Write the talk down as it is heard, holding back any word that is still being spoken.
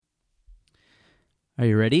Are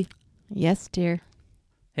you ready? Yes, dear.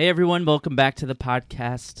 Hey, everyone. Welcome back to the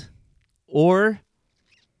podcast or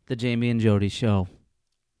the Jamie and Jodi Show.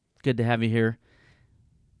 Good to have you here.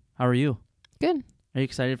 How are you? Good. Are you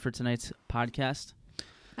excited for tonight's podcast?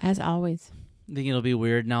 As always. Think it'll be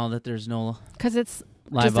weird now that there's no Because it's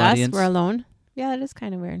live just audience? us. We're alone. Yeah, that is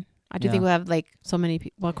kind of weird. I do think we'll have like so many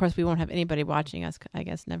people. Well, of course, we won't have anybody watching us, I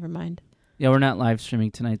guess. Never mind. Yeah, we're not live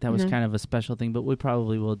streaming tonight. That was No. kind of a special thing, but we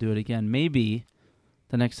probably will do it again. Maybe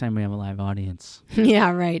the next time we have a live audience.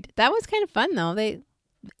 Yeah, right. That was kind of fun, though. They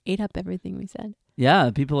ate up everything we said.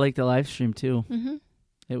 Yeah, people like the live stream, too. Mm-hmm.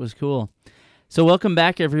 It was cool. So welcome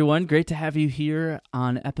back, everyone. Great to have you here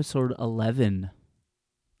on episode 11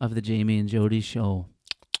 of the Jamie and Jodi Show.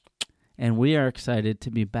 And we are excited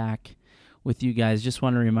to be back with you guys. Just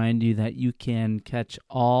want to remind you that you can catch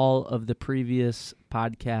all of the previous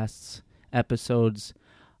podcasts, episodes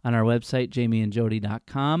on our website,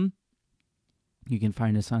 jamieandjodi.com. You can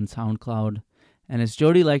find us on SoundCloud. And as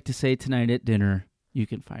Jodi liked to say tonight at dinner, you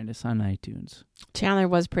can find us on iTunes. Chandler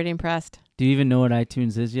was pretty impressed. Do you even know what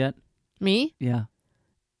iTunes is yet? Me? Yeah.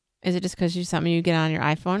 Is it just because you something you get on your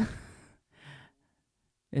iPhone?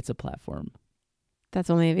 It's a platform. That's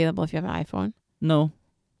only available if you have an iPhone? No,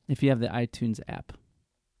 if you have the iTunes app.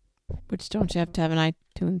 Which don't you have to have an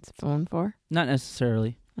iTunes phone for? Not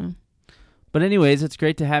necessarily. Oh. But anyways, it's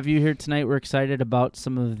great to have you here tonight. We're excited about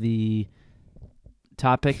some of the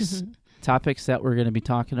topics that we're going to be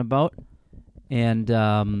talking about. And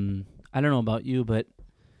I don't know about you, but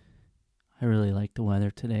I really like the weather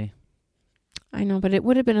today. I know, but it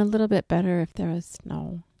would have been a little bit better if there was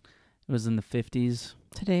snow. It was in the 50s.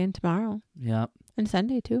 Today and tomorrow. Yeah. And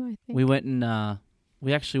Sunday, too, I think.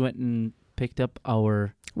 We actually went and picked up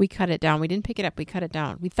our... We cut it down. We didn't pick it up. We cut it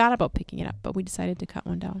down. We thought about picking it up, but we decided to cut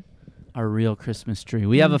one down. Our real Christmas tree.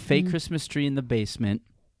 We have a fake Christmas tree in the basement.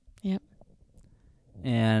 Yep.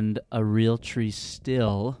 And a real tree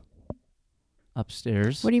still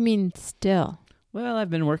upstairs. What do you mean still? Well, I've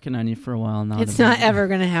been working on you for a while now. It's not ever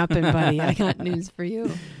going to happen, buddy. I got news for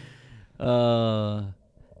you.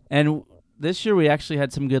 And this year we actually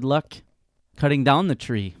had some good luck cutting down the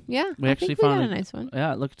tree. Yeah, We I actually think we found got a nice one.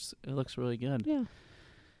 Yeah, it looks really good. Yeah.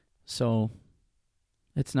 So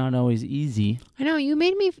it's not always easy. I know. You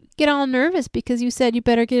made me get all nervous because you said you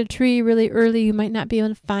better get a tree really early. You might not be able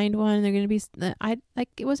to find one. And they're going to be...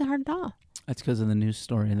 it wasn't hard at all. That's because of the news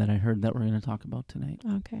story that I heard that we're going to talk about tonight.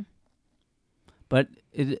 Okay. But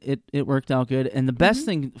it worked out good. And the best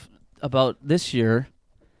thing about this year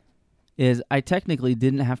is I technically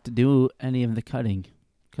didn't have to do any of the cutting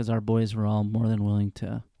because our boys were all more than willing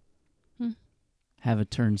to have a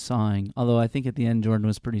turn sawing. Although I think at the end Jordan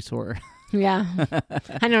was pretty sore. Yeah.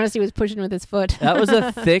 I noticed he was pushing with his foot. That was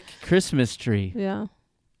a thick Christmas tree. Yeah.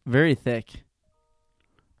 Very thick.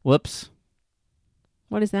 Whoops.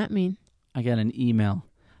 What does that mean? I got an email.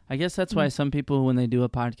 I guess that's why some people, when they do a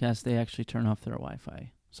podcast, they actually turn off their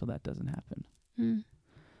Wi-Fi. So that doesn't happen.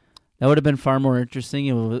 That would have been far more interesting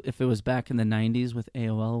if it was back in the 90s with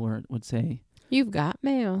AOL where it would say, You've got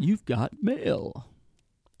mail. You've got mail.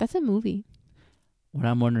 That's a movie. What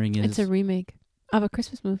I'm wondering is... It's a remake of a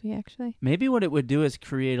Christmas movie, actually. Maybe what it would do is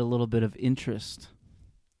create a little bit of interest.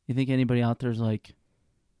 You think anybody out there is like,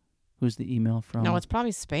 who's the email from? No, it's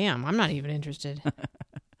probably spam. I'm not even interested.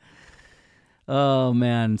 Oh,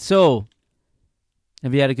 man. So,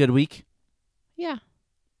 have you had a good week? Yeah.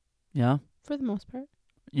 Yeah? For the most part.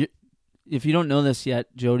 If you don't know this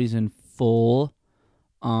yet, Jodi's in full-on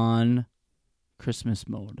Christmas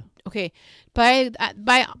mode. Okay, by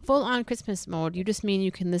full-on Christmas mode, you just mean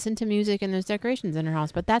you can listen to music and there's decorations in her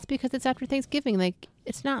house, but that's because it's after Thanksgiving. Like,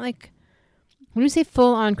 it's not like... When you say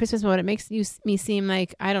full-on Christmas mode, it makes me seem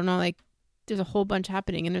like, I don't know, like there's a whole bunch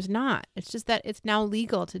happening, and there's not. It's just that it's now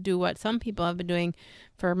legal to do what some people have been doing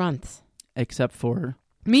for months. Except for...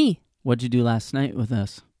 Me. What'd you do last night with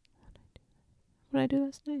us? What did I do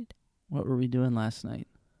last night? What were we doing last night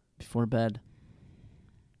before bed?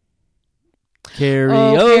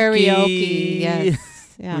 Karaoke. Oh, karaoke.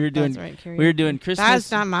 Yes. Yeah, we were doing, that's right, karaoke. We were doing Christmas.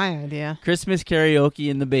 That's not my idea. Christmas karaoke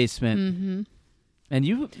in the basement. Mm-hmm. And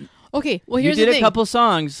you... Okay, well, here's the thing. You thing. did a couple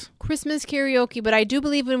songs. Christmas karaoke, but I do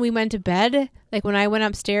believe when we went to bed, like when I went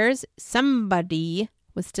upstairs, somebody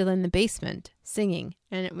was still in the basement singing,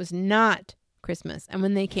 and it was not Christmas. And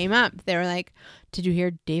when they came up, they were like, "Did you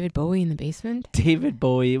hear David Bowie in the basement?" David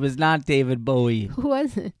Bowie. It was not David Bowie. Who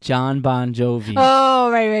was it? John Bon Jovi. Oh,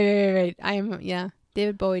 right. I am, yeah.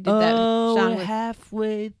 David Bowie did that. Oh, song we're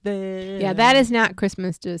halfway there. Yeah, that is not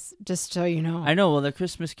Christmas, just so you know. I know. Well, the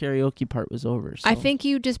Christmas karaoke part was over. So. I think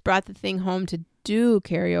you just brought the thing home to do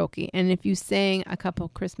karaoke. And if you sang a couple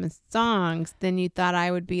Christmas songs, then you thought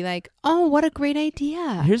I would be like, oh, what a great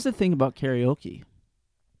idea. Here's the thing about karaoke.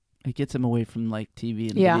 It gets them away from like TV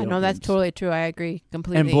and Yeah, video no, that's games. totally true. I agree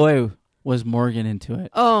completely. And boy, was Morgan into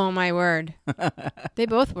it. Oh, my word. They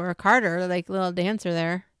both were. Carter, like little dancer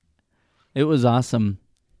there. It was awesome.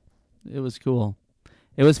 It was cool.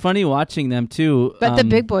 It was funny watching them too. But the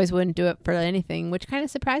big boys wouldn't do it for anything, which kind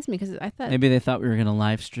of surprised me because I thought maybe they thought we were going to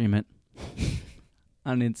live stream it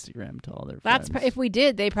on Instagram to all their friends. if we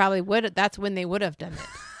did, they probably would. That's when they would have done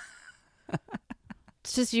it.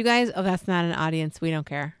 It's just you guys. Oh, that's not an audience. We don't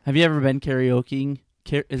care. Have you ever been karaokeing?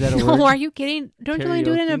 Is that a No, word? are you kidding? Don't you only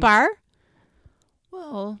do it in a Karaokeing? bar?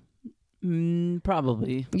 Well,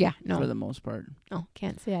 probably. Yeah, no. For the most part. Oh,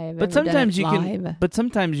 can't say I have. But ever sometimes done you it can. live. But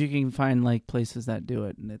sometimes you can find like places that do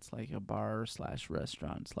it, and it's like a bar /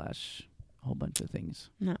 restaurant / a whole bunch of things.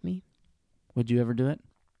 Not me. Would you ever do it?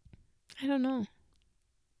 I don't know.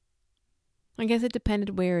 I guess it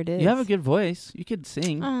depended where it is. You have a good voice. You could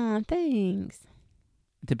sing. Oh, thanks.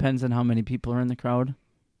 It depends on how many people are in the crowd.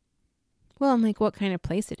 Well, and like what kind of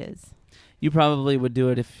place it is. You probably would do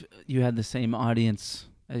it if you had the same audience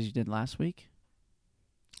as you did last week.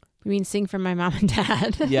 You mean sing for my mom and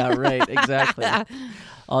dad? Yeah, right. Exactly.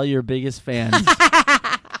 All your biggest fans.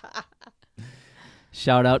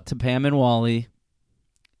 Shout out to Pam and Wally.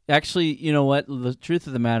 Actually, you know what? The truth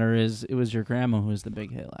of the matter is it was your grandma who was the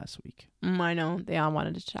big hit last week. I know. They all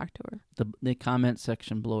wanted to talk to her. The comment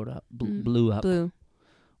section blew up.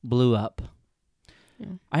 Blew up. Yeah.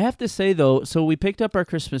 I have to say, though, so we picked up our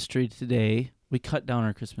Christmas tree today. We cut down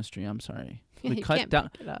our Christmas tree. I'm sorry. We You cut can't down.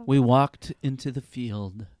 pick it up. We walked into the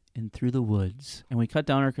field and through the woods, and we cut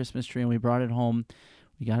down our Christmas tree, and we brought it home.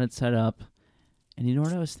 We got it set up. And you know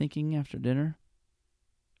what I was thinking after dinner?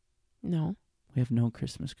 No. We have no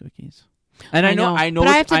Christmas cookies. And I know.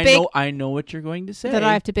 But I know what you're going to say. That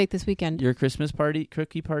I have to bake this weekend. Your Christmas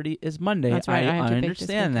cookie party is Monday. That's right. I have to bake this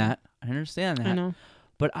understand weekend. that. I understand that. I know.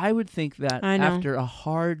 But I would think that I know. after a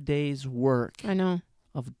hard day's work I know.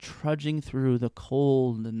 of trudging through the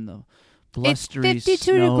cold and the blustery It's 52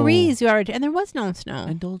 snow. degrees, you already, and there was no snow.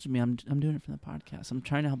 Indulge me. I'm doing it for the podcast. I'm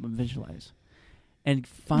trying to help them visualize. And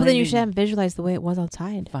Well, then you should have visualized the way it was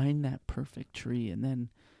outside. find that perfect tree and then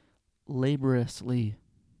laboriously.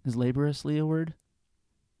 Is laboriously a word?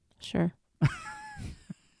 Sure.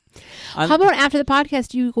 How about after the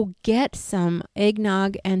podcast, you go get some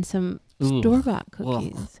eggnog and some store-bought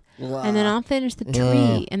cookies. And then I'll finish the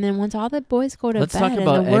tree. And then once all the boys go to Let's bed talk and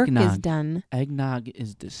about the work eggnog. is done. Eggnog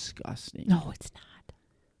is disgusting. No, it's not.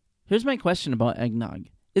 Here's my question about eggnog.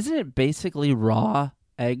 Isn't it basically raw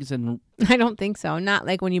eggs and... I don't think so. Not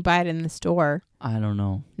like when you buy it in the store. I don't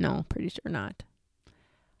know. No, pretty sure not.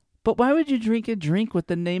 But why would you drink a drink with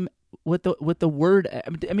the name... with the word...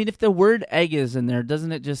 I mean, if the word egg is in there,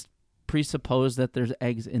 doesn't it just presuppose that there's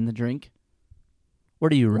eggs in the drink?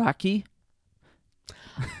 What are you, Rocky?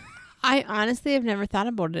 I honestly have never thought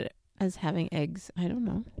about it as having eggs. I don't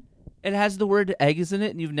know. It has the word eggs in it,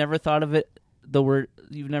 and you've never thought of it...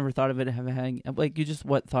 You've never thought of it having... Like, you just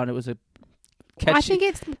thought it was a catchy... I think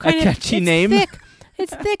it's kind of catchy name? Thick.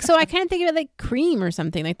 It's thick, so I kind of think of it like cream or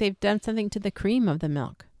something. Like they've done something to the cream of the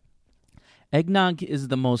milk. Eggnog is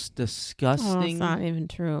the most disgusting... Oh, it's not even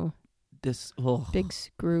true. Big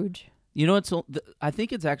Scrooge. You know, I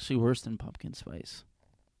think it's actually worse than pumpkin spice.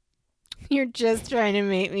 You're just trying to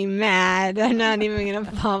make me mad. I'm not even going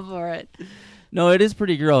to fall for it. No, it is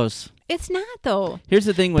pretty gross. It's not, though. Here's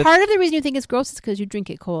the thing with... Part of the reason you think it's gross is because you drink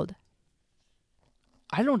it cold.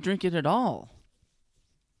 I don't drink it at all.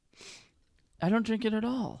 All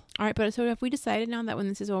right, but so if we decided now that when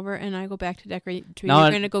this is over and I go back to decorate the tree, now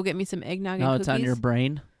you're going to go get me some eggnog and cookies? Now it's on your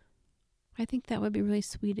brain? I think that would be really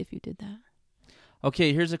sweet if you did that.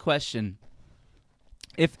 Okay, here's a question.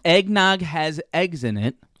 If eggnog has eggs in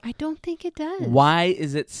it... I don't think it does. Why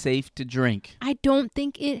is it safe to drink? I don't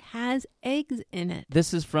think it has eggs in it.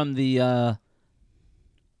 This is from the,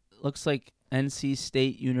 looks like NC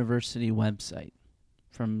State University website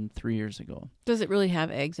from 3 years ago. Does it really have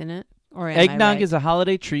eggs in it? Or Eggnog is a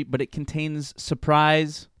holiday treat, but it contains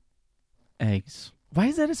surprise eggs. Why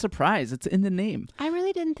is that a surprise? It's in the name. I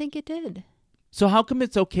really didn't think it did. So how come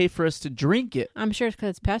it's okay for us to drink it? I'm sure it's because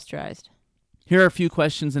it's pasteurized. Here are a few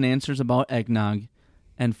questions and answers about eggnog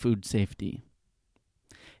and food safety.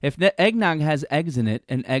 If eggnog has eggs in it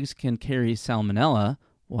and eggs can carry salmonella,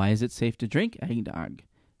 why is it safe to drink eggnog?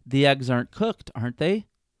 The eggs aren't cooked, aren't they?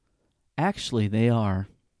 Actually, they are.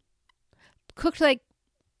 Cooked like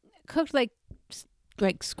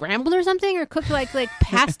scrambled or something, or cooked like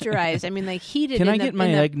pasteurized? I mean, like heated. Can I get my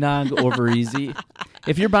eggnog over easy?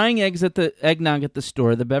 If you're buying eggnog at the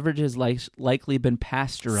store, the beverage has likely been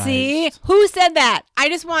pasteurized. See? Who said that? I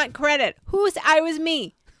just want credit. I was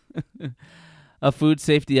me. A food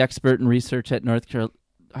safety expert in research at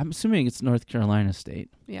I'm assuming it's North Carolina State.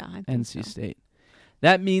 Yeah, I think NC State.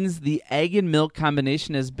 That means the egg and milk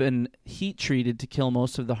combination has been heat treated to kill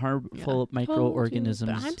most of the harmful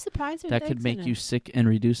microorganisms but I'm surprised that could make you sick and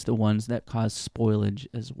reduce the ones that cause spoilage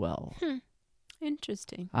as well.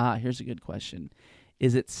 Interesting. Here's a good question.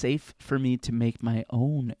 Is it safe for me to make my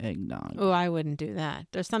own eggnog? Oh, I wouldn't do that.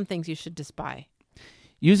 There's some things you should just buy.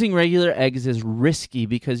 Using regular eggs is risky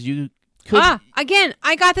because you could... Again,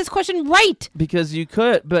 I got this question right. Because you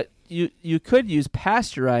could, but you could use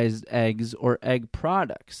pasteurized eggs or egg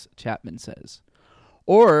products, Chapman says.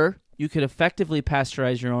 Or you could effectively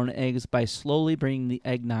pasteurize your own eggs by slowly bringing the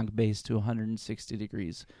eggnog base to 160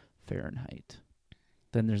 degrees Fahrenheit.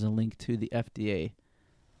 Then there's a link to the FDA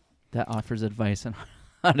that offers advice on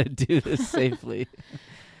how to do this safely.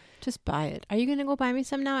 Just buy it. Are you going to go buy me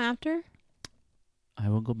some now after? I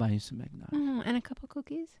will go buy you some eggnog. And a couple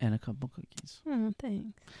cookies? And a couple cookies. Oh,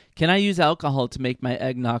 thanks. Can I use alcohol to make my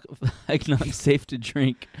eggnog safe to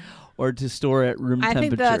drink or to store at room temperature? I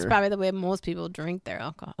think that's probably the way most people drink their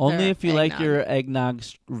alcohol. Only if you like your eggnog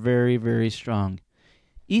very, very strong.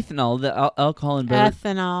 Ethanol, the alcohol in beverage...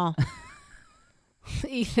 Ethanol.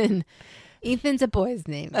 Ethan's a boy's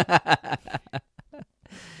name.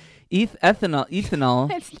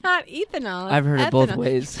 Ethanol. It's not ethanol. I've heard it both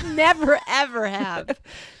ways. Never, ever have.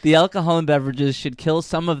 The alcohol in beverages should kill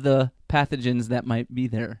some of the pathogens that might be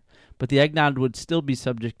there, but the eggnog would still be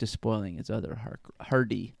subject to spoiling as other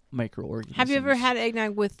hardy microorganisms. Have you ever had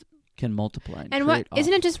eggnog with... Can multiply and what?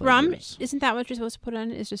 Isn't it just flavors. rum? Isn't that what you're supposed to put on?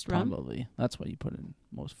 It's just rum? Probably. That's what you put in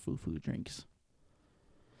most foo-foo drinks.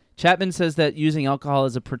 Chapman says that using alcohol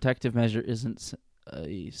as a protective measure isn't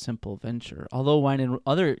a simple venture. Although wine and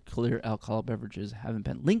other clear alcohol beverages haven't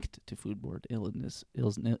been linked to foodborne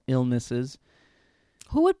illnesses.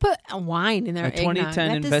 Who would put a wine in their eggnog?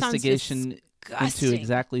 2010 investigation into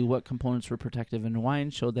exactly what components were protective in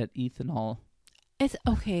wine showed that ethanol... It's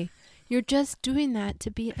okay. You're just doing that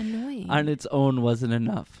to be annoying. On its own wasn't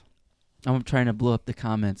enough. I'm trying to blow up the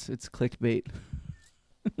comments. It's clickbait.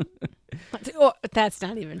 Oh, that's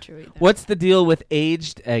not even true either. What's the deal with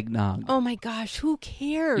aged eggnog? Oh my gosh, who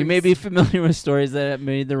cares? You may be familiar with stories that have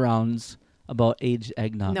made the rounds about aged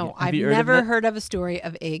eggnog. No, I've never heard of a story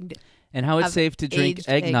of egged. And how it's safe to drink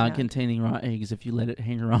eggnog containing raw eggs if you let it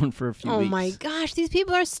hang around for a few weeks. Oh my gosh, these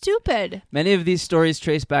people are stupid. Many of these stories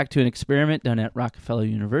trace back to an experiment done at Rockefeller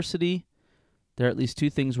University. There are at least two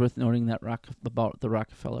things worth noting about the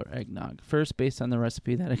Rockefeller eggnog. First, based on the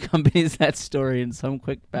recipe that accompanies that story and some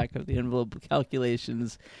quick back-of-the-envelope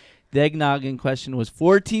calculations, the eggnog in question was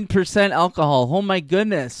 14% alcohol. Oh, my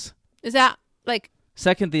goodness. Is that, like...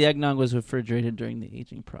 Second, the eggnog was refrigerated during the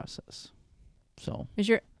aging process. So,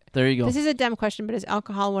 there you go. This is a dumb question, but is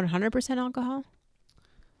alcohol 100% alcohol?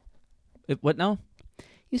 What now?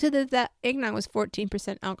 You said that eggnog was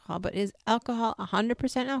 14% alcohol, but is alcohol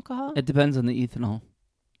 100% alcohol? It depends on the ethanol.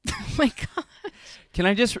 Oh my gosh. Can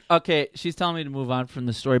I just... Okay, she's telling me to move on from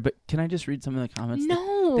the story, but can I just read some of the comments?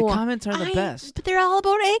 No. The comments are the best. But they're all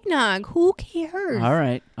about eggnog. Who cares? All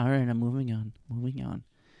right. I'm moving on.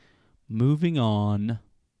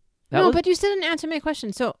 But you still didn't answer my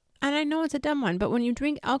question. So, and I know it's a dumb one, but when you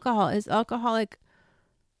drink alcohol, is alcohol like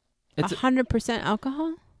 100%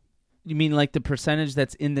 alcohol? You mean like the percentage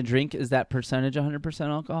that's in the drink, is that percentage 100%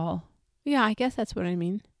 alcohol? Yeah, I guess that's what I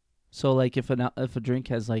mean. So like if a drink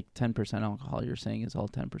has like 10% alcohol, you're saying it's all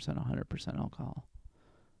 10% 100% alcohol?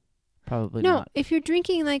 Probably not. No, if you're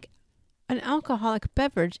drinking like an alcoholic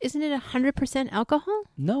beverage, isn't it 100% alcohol?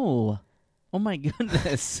 No. Oh my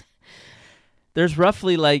goodness. There's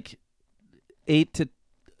roughly like 8 to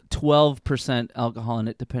 12% alcohol in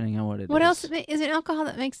it, depending on what it is. What else is it? Alcohol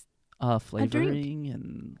that makes flavoring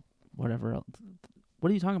and whatever else. What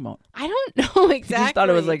are you talking about? I don't know exactly. You just thought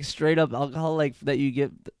it was like straight up alcohol, like that you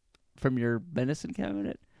get from your medicine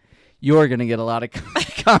cabinet. You're gonna get a lot of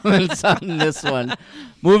comments on this one.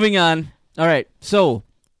 Moving on. All right, so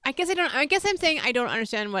I guess I'm saying I don't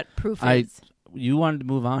understand what proof is. You wanted to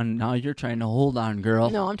move on. Now you're trying to hold on, girl.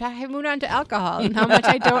 No, I moved on to alcohol and how much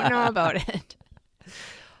I don't know about it.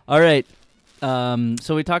 All right.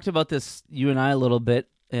 So we talked about this, you and I, a little bit,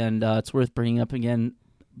 and it's worth bringing up again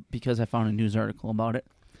because I found a news article about it.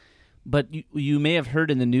 But you may have heard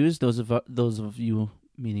in the news, those of you,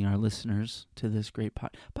 meaning our listeners to this great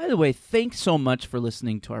pod. By the way, thanks so much for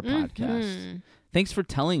listening to our podcast. Thanks for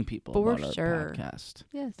telling people about our podcast.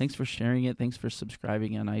 Yes. Thanks for sharing it. Thanks for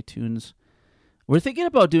subscribing on iTunes. We're thinking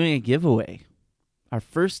about doing a giveaway, our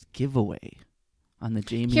first giveaway on the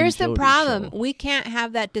Jamie Here's and the Jodi problem. Show. We can't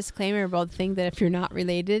have that disclaimer about the thing that if you're not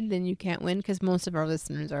related, then you can't win because most of our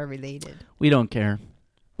listeners are related. We don't care.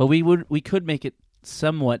 But we could make it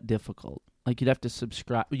somewhat difficult. Like you'd have to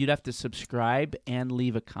subscribe and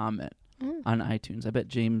leave a comment on iTunes. I bet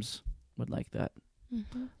James would like that.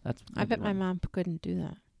 Mm-hmm. I bet my mom couldn't do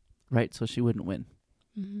that. Right, so she wouldn't win.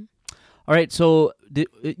 Mm-hmm. All right, so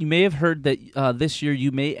you may have heard that this year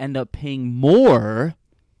you may end up paying more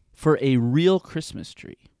for a real Christmas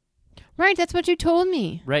tree. Right, that's what you told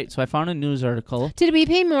me. Right, so I found a news article. Did we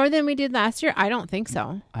pay more than we did last year? I don't think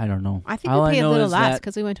so. I don't know. I think All we paid I a know little is less that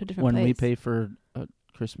because we went to a different when place. we pay for a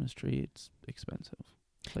Christmas tree, it's expensive.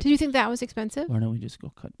 Did you think that was expensive? Why don't we just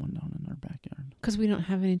go cut one down in our backyard? Because we don't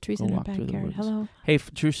have any trees Go in our walk through the backyard. woods. Hello. Hey,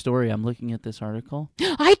 true story. I'm looking at this article.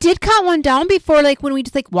 I did cut one down before, like when we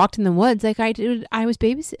just like walked in the woods. Like I did. I was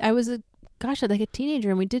like a teenager,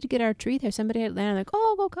 and we did get our tree there. Somebody had land. Like,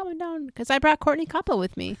 oh, go cut one down because I brought Courtney Coppa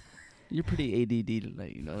with me. You're pretty ADD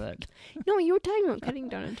tonight. You know that. No, you were talking about cutting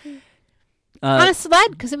down a tree on a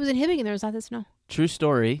sled because it was in Hibbing and there was lots of snow. True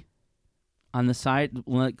story. On the side,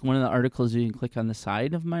 like one of the articles, you can click on the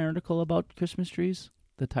side of my article about Christmas trees.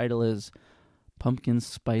 The title is "Pumpkin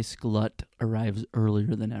Spice Glut Arrives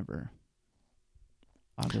Earlier Than Ever."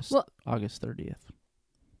 August 30th.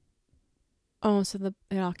 Oh, so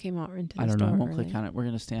it all came out into the I don't store know. I won't early. click on it. We're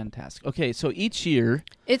going to stay on task. Okay, so each year,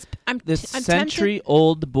 I'm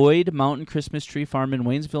century-old Boyd Mountain Christmas Tree Farm in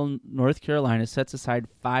Waynesville, North Carolina, sets aside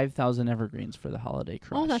 5,000 evergreens for the holiday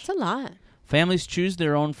crush. Oh, that's a lot. Families choose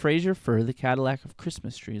their own Fraser fir, the Cadillac of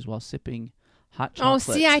Christmas trees, while sipping hot chocolate.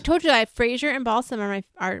 Oh, see, I told you that Fraser and Balsam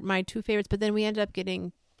are my two favorites, but then we ended up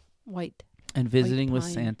getting white. And visiting with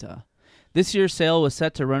pine. Santa. This year's sale was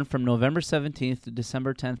set to run from November 17th to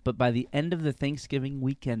December 10th, but by the end of the Thanksgiving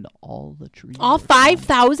weekend, all the trees All were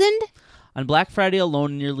 5,000? On Black Friday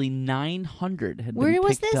alone, nearly 900 had Where been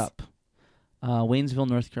was picked this? up. Waynesville,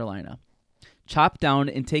 North Carolina. Chopped down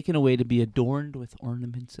and taken away to be adorned with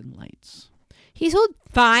ornaments and lights. He sold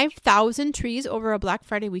 5,000 trees over a Black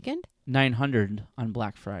Friday weekend? 900 on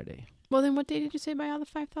Black Friday. Well, then what day did you say by all the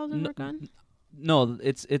 5,000 were gone? No,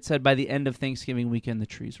 it said by the end of Thanksgiving weekend, the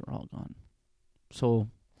trees were all gone. So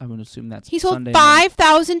I would assume that's He sold Sunday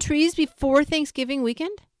 5,000 trees before Thanksgiving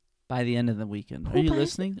weekend? by the end of the weekend. Who Are you buys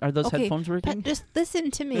listening? Are those Okay, headphones working? But just listen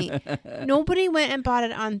to me. Nobody went and bought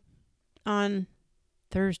it on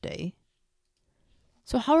Thursday.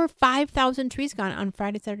 So how are 5,000 trees gone on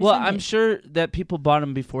Friday, Saturday, Well, Sunday? I'm sure that people bought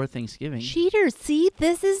them before Thanksgiving. Cheaters. See,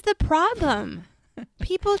 this is the problem.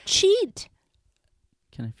 People cheat.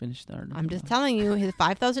 Can I finish the article? I'm just telling you, his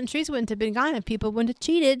 5,000 trees wouldn't have been gone if people wouldn't have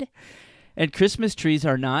cheated. And Christmas trees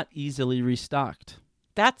are not easily restocked.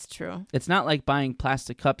 That's true. It's not like buying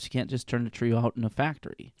plastic cups. You can't just turn a tree out in a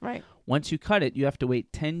factory. Right. Once you cut it, you have to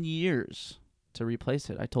wait 10 years to replace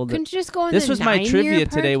it. I told that Couldn't you just go in this the was my 9-year trivia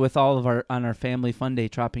part? today with all of on our family fun day,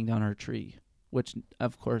 chopping down our tree, which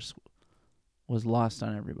of course was lost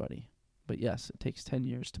on everybody. But yes, it takes 10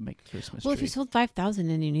 years to make a Christmas Well, tree. if you sold 5,000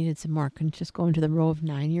 and you needed some more, couldn't you just go into the row of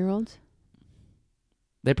 9-year-olds?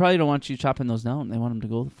 They probably don't want you chopping those down. They want them to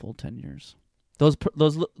go the full 10 years.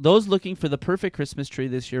 Those looking for the perfect Christmas tree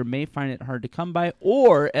this year may find it hard to come by,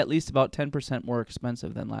 or at least about 10% more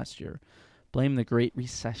expensive than last year. Blame the Great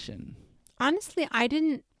Recession. Honestly, I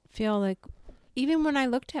didn't feel like, even when I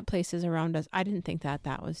looked at places around us, I didn't think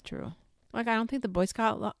that was true. Like, I don't think the Boy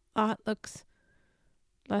Scout lot looks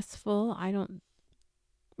less full. I've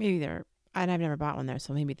never bought one there,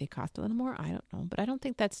 so maybe they cost a little more. I don't know. But I don't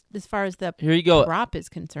think that's, as far as the Here you go. crop is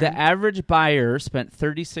concerned. The average buyer spent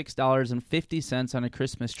 $36.50 on a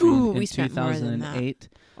Christmas tree Ooh, in we spent more than 2008.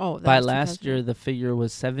 Oh, that By was last 2000. year, the figure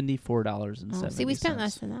was $74.70. Oh, see, we spent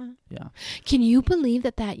less than that. Yeah. Can you believe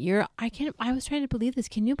that year? I was trying to believe this.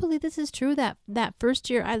 Can you believe this is true? That first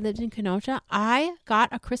year I lived in Kenosha, I got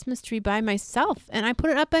a Christmas tree by myself, and I put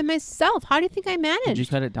it up by myself. How do you think I managed? Did you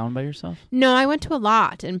cut it down by yourself? No, I went to a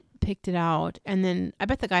lot and picked it out, and then I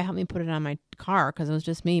bet the guy helped me put it on my car because it was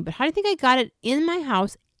just me. But how do you think I got it in my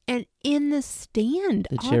house and in the stand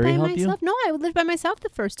Did all Sherry by help you? myself? No, I lived by myself the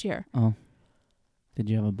first year. Oh. Did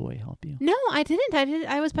you have a boy help you? No, I didn't.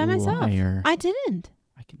 I was by myself. Liar. I didn't.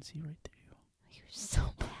 I can see right through you. You're so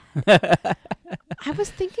bad. I was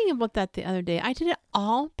thinking about that the other day. I did it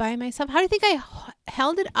all by myself. How do you think I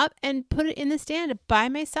held it up and put it in the stand by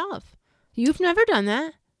myself? You've never done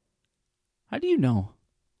that. How do you know?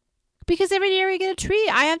 Because every year we get a tree,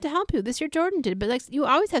 I have to help you. This year Jordan did, but like you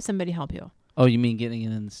always have somebody help you. Oh, you mean getting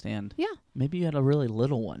it in the stand? Yeah. Maybe you had a really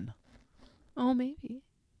little one. Oh, maybe.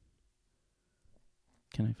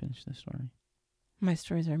 Can I finish this story? My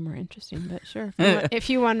stories are more interesting, but sure. If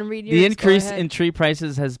you want to read yours, The increase go ahead. in tree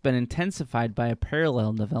prices has been intensified by a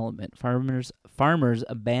parallel development. Farmers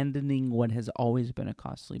abandoning what has always been a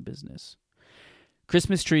costly business.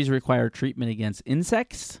 Christmas trees require treatment against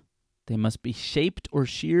insects. They must be shaped or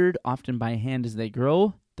sheared, often by hand as they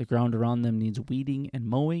grow. The ground around them needs weeding and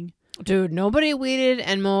mowing. Dude, nobody weeded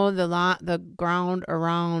and mowed the ground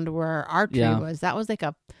around where our tree was. That was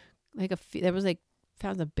that was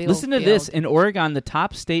a big Listen old to field. this. In Oregon, the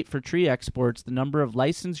top state for tree exports, the number of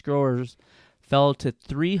licensed growers fell to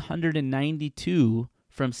 392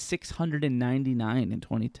 from 699 in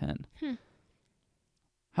 2010.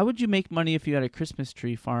 How would you make money if you had a Christmas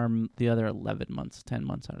tree farm the other 10 months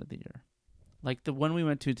out of the year? Like the one we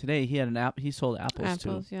went to today, he had he sold apples too.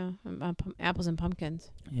 Apples, yeah. Apples and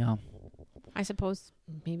pumpkins. Yeah. I suppose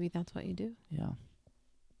maybe that's what you do. Yeah.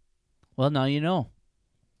 Well, now you know.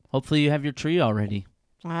 Hopefully you have your tree already.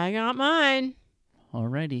 I got mine.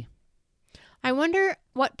 Alrighty. I wonder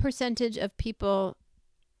what percentage of people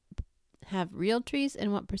have real trees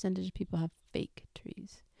and what percentage of people have fake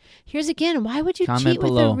trees. Here's again, why would you Comment cheat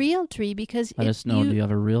below. with a real tree? Because Let us know, do you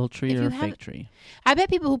have a real tree or a have- fake tree? I bet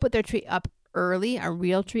people who put their tree up early, a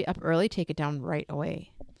real tree up early, take it down right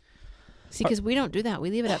away. See, because we don't do that. We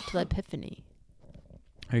leave it up till Epiphany.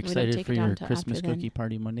 Are you We don't excited take for it down your till Christmas after then. cookie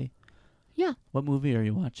party Monday? Yeah. What movie are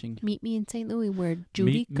you watching? Meet Me in St. Louis, where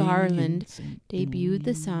Judy Meet Me Garland in St. debuted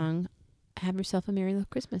the Louis. song "Have Yourself a Merry Little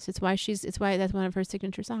Christmas." It's why that's one of her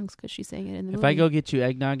signature songs, because she sang it in the movie. If I go get you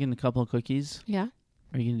eggnog and a couple of cookies, Yeah.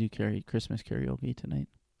 are you going to do Christmas karaoke tonight?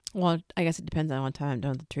 Well, I guess it depends on what time I'm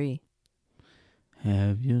done with the tree.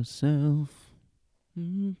 Have yourself.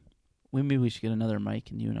 Maybe we should get another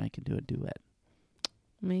mic and you and I can do a duet.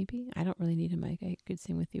 Maybe. I don't really need a mic. I could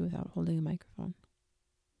sing with you without holding a microphone.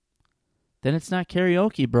 Then it's not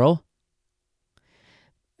karaoke, bro.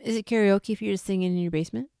 Is it karaoke if you're just singing in your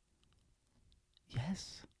basement?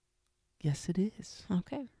 Yes. Yes, it is.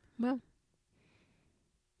 Okay. Well,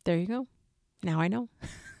 there you go. Now I know.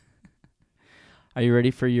 Are you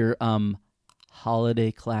ready for your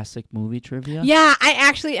holiday classic movie trivia? Yeah, I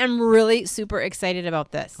actually am really super excited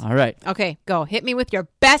about this. All right. Okay, go. Hit me with your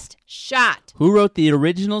best shot. Who wrote the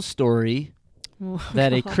original story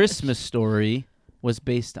that A Gosh. Christmas Story was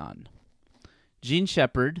based on? Gene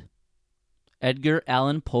Shepard, Edgar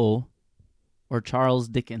Allan Poe, or Charles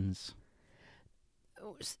Dickens?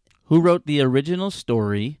 Who wrote the original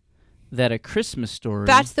story that A Christmas Story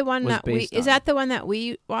That's the one was that we... based Is on? that the one that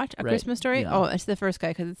we watch? A Right, Christmas Story? yeah. Oh, it's the first guy,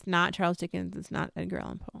 because it's not Charles Dickens. It's not Edgar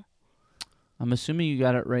Allan Poe. I'm assuming you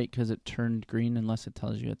got it right because it turned green unless it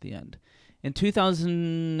tells you at the end. In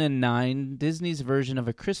 2009, Disney's version of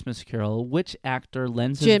A Christmas Carol, which actor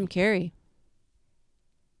lends his... Jim Carrey.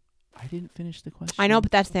 I didn't finish the question. I know,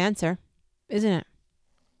 but that's the answer, isn't it?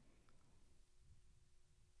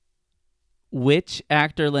 Which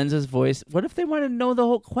actor lends his voice... What if they want to know the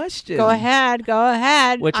whole question? Go ahead.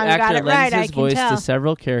 Which I got actor it lends right. I his can voice tell. to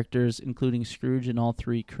several characters, including Scrooge and all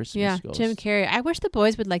three Christmas Yeah, ghosts? Jim Carrey. I wish the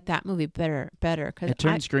boys would like that movie better. Because It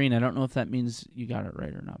turns green. I don't know if that means you got it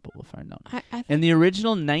right or not, but we'll find out. I In the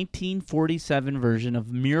original 1947 version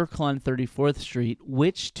of Miracle on 34th Street,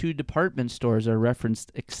 which two department stores are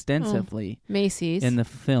referenced extensively Macy's. in the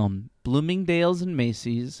film? Bloomingdale's and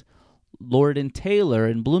Macy's, Lord and Taylor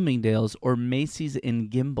and Bloomingdale's, or Macy's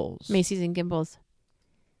and Gimbel's? Macy's and Gimbel's.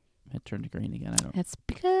 It turned green again. I don't. That's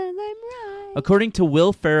because I'm right. According to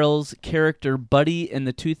Will Ferrell's character Buddy in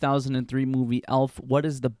the 2003 movie Elf, what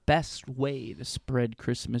is the best way to spread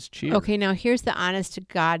Christmas cheer? Okay, now here's the honest to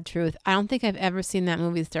God truth. I don't think I've ever seen that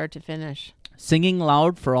movie start to finish. Singing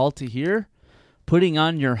loud for all to hear, putting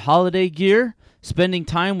on your holiday gear, spending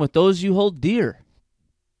time with those you hold dear.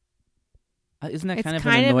 Isn't that It's kind of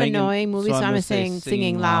kind an of annoying annoying movie, so I'm gonna going to say sing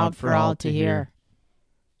Singing Loud for All to Hear.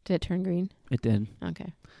 Did it turn green? It did.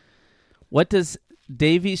 Okay. What does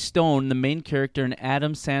Davy Stone, the main character in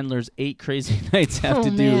Adam Sandler's 8 Crazy Nights, have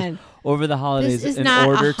to do over the holidays This is in not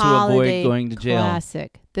order a to avoid holiday going to jail?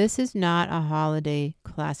 classic. This is not a holiday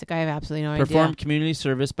classic. I have absolutely no Perform idea. community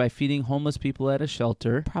service by feeding homeless people at a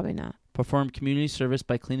shelter. Probably not. Perform community service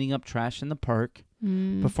by cleaning up trash in the park.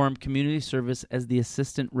 Mm. Perform community service as the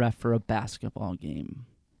assistant ref for a basketball game.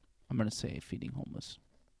 I'm going to say feeding homeless.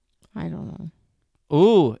 I don't know.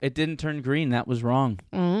 Ooh, it didn't turn green. That was wrong.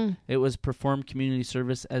 Mm. It was perform community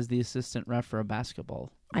service as the assistant ref for a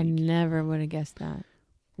basketball I league. never would have guessed that.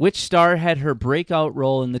 Which star had her breakout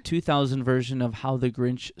role in the 2000 version of How the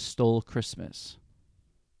Grinch Stole Christmas?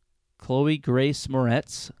 Chloe Grace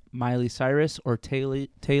Moretz, Miley Cyrus, or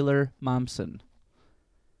Taylor Momsen?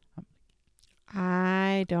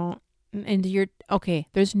 I don't. And you're okay.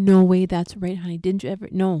 There's no way that's right, honey. Didn't you ever?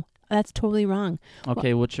 No. That's totally wrong.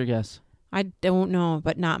 Okay, what's your guess? I don't know,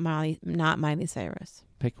 but not Miley Cyrus.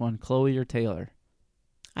 Pick one, Chloe or Taylor.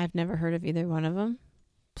 I've never heard of either one of them,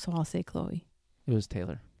 so I'll say Chloe. It was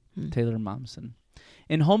Taylor. Taylor Momsen.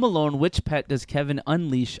 In Home Alone, which pet does Kevin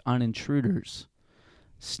unleash on intruders?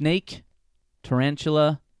 Snake,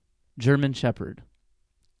 tarantula, German Shepherd.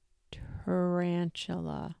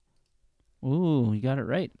 Tarantula. Ooh, you got it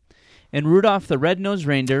right. In Rudolph the Red-Nosed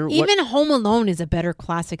Reindeer... Even Home Alone is a better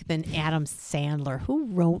classic than Adam Sandler. Who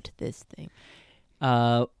wrote this thing?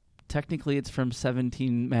 Technically, it's from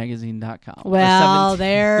 17magazine.com. Well,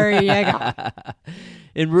 there you go.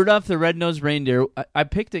 In Rudolph the Red-Nosed Reindeer, I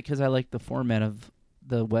picked it because I like the format of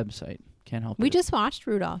the website. Can't help it. We just watched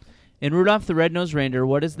Rudolph. In Rudolph the Red-Nosed Reindeer,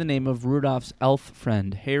 what is the name of Rudolph's elf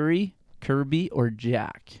friend? Harry, Kirby, or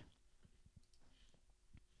Jack?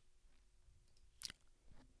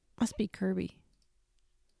 Must be Kirby.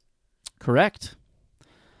 Correct.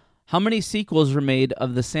 How many sequels were made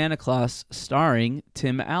of The Santa Claus starring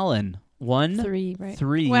Tim Allen? 1, 3, right?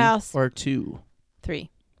 3, well, or 2? 3.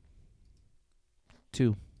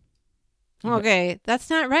 2. Okay, that's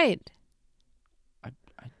not right.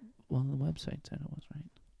 Well, the website said it was right.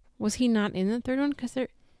 Was he not in the third one?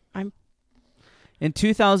 In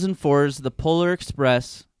 2004's The Polar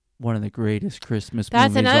Express, one of the greatest Christmas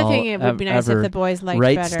That's movies another thing. It would be nice if the boys liked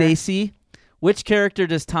right, better. Stacy? Which character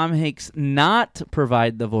does Tom Hanks not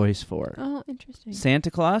provide the voice for? Oh, interesting.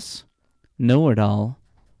 Santa Claus, Know-It-All,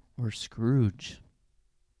 or Scrooge?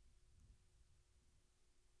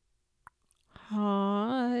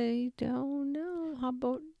 I don't know. How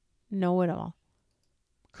about Know-It-All?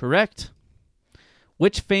 Correct.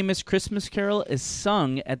 Which famous Christmas carol is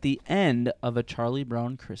sung at the end of A Charlie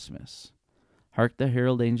Brown Christmas? Hark the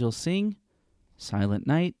Herald Angels Sing, Silent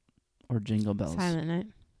Night, or Jingle Bells? Silent Night.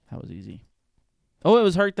 That was easy. Oh, it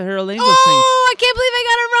was Hark the Herald Angels Sing. Oh, I can't believe I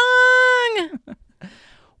got it wrong.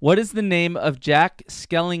 What is the name of Jack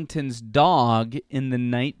Skellington's dog in The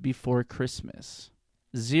Night Before Christmas?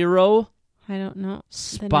 Zero. I don't know.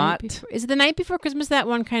 Spot. Is it The Night Before Christmas, that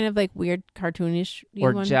one kind of like weird cartoonish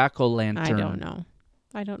or one? Jack-o'-lantern?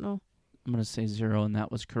 I don't know. I'm going to say 0, and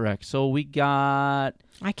that was correct. So we got...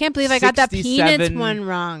 I can't believe I got that Peanuts one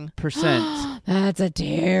wrong. %. That's a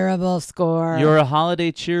terrible score. You're a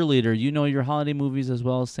holiday cheerleader. You know your holiday movies as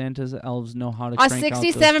well as Santa's elves know how to crank out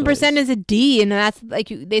those 67% toys. is a D, and that's like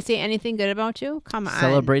they say anything good about you? Come on.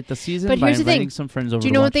 Celebrate the season but by here's the inviting thing. some friends over. Do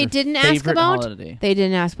you to know watch what they your didn't ask favorite about? Holiday. They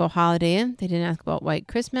didn't ask about Holiday Inn. They didn't ask about White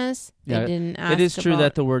Christmas. They didn't ask it is true about...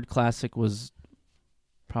 that the word classic was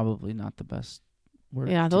probably not the best word.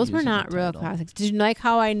 Yeah, to those use were as a not real title. classics. Did you like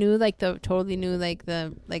how I knew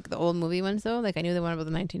the old movie ones though? Like I knew the one about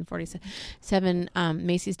the 1947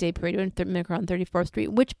 Macy's Day Parade on 34th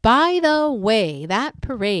Street, which by the way, that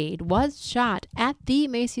parade was shot at the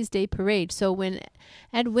Macy's Day Parade. So when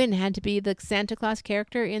Ed Wynn had to be the Santa Claus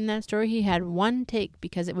character in that story, he had one take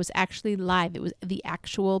because it was actually live. It was the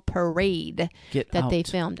actual parade that they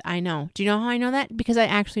filmed. I know. Do you know how I know that? Because I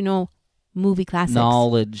actually know movie classics.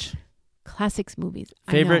 Knowledge. Classics movies.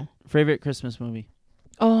 Favorite Christmas movie?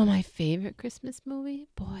 Oh, my favorite Christmas movie?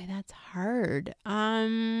 Boy, that's hard.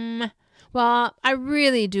 Well, I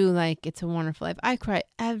really do like It's a Wonderful Life. I cry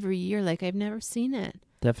every year like I've never seen it.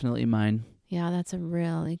 Definitely mine. Yeah, that's a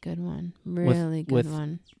really good one. Really good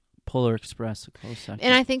one. Polar Express, a close second.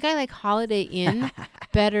 And I think I like Holiday Inn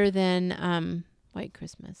better than White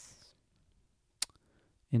Christmas.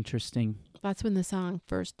 Interesting. That's when the song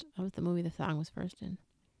first, that was the movie the song was first in.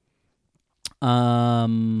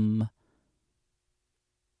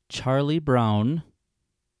 Charlie Brown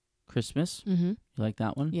Christmas. Mm-hmm. You like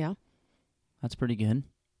that one? Yeah. That's pretty good.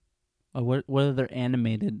 What other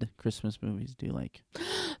animated Christmas movies do you like?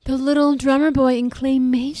 The Little Drummer Boy in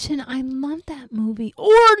Claymation. I love that movie.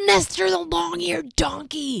 Or Nestor the Long-Eared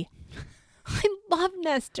Donkey. I love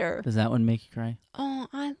Nestor. Does that one make you cry? Oh,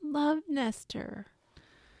 I love Nestor.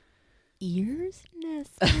 Ears,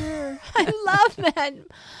 Nestor. I love that.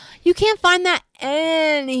 You can't find that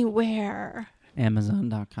anywhere.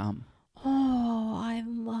 Amazon.com. Oh, I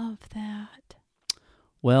love that.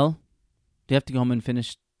 Well, do you have to go home and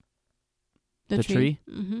finish the tree?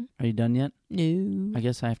 Mm-hmm. Are you done yet? No. I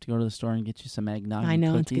guess I have to go to the store and get you some eggnog. I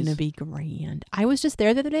know, cookies. it's going to be grand. I was just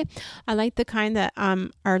there the other day. I like the kind that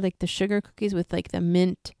are like the sugar cookies with like the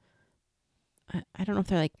mint. I don't know if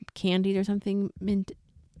they're like candied or something, mint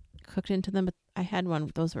cooked into them, but I had one.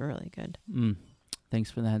 Those were really good. Thanks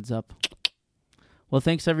for the heads up. Well,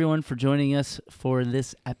 thanks everyone for joining us for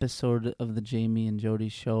this episode of the Jamie and Jodi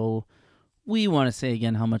Show. We want to say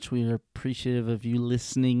again how much we are appreciative of you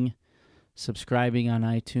listening, subscribing on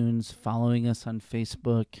iTunes, following us on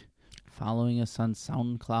Facebook, following us on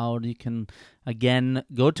SoundCloud. You can, again,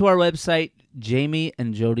 go to our website,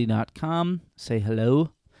 jamieandjodi.com. Say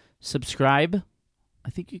hello. Subscribe. I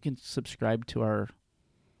think you can subscribe to our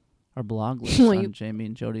blog list on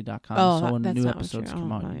jamieandjodi.com. So when new episodes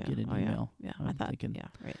come out, you get an email. Yeah, I thought,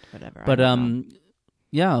 right, whatever. But,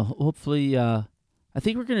 hopefully, I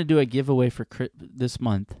think we're going to do a giveaway for this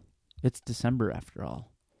month. It's December after all.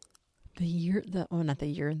 The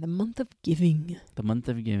month of giving. The month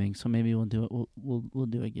of giving. So maybe we'll do it. We'll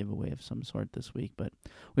do a giveaway of some sort this week. But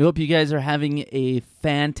we hope you guys are having a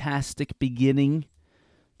fantastic beginning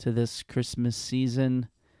to this Christmas season,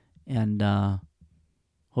 and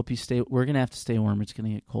hope you stay. We're gonna have to stay warm. It's gonna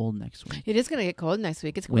get cold next week. It is gonna get cold next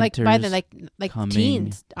week. It's Winter's like by the like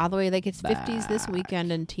teens all the way. Like it's 50s this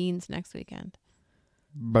weekend and teens next weekend.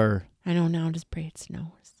 Burr. I know now. Just pray it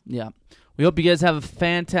snows. Yeah. We hope you guys have a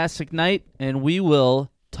fantastic night, and we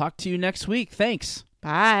will talk to you next week. Thanks.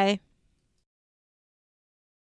 Bye.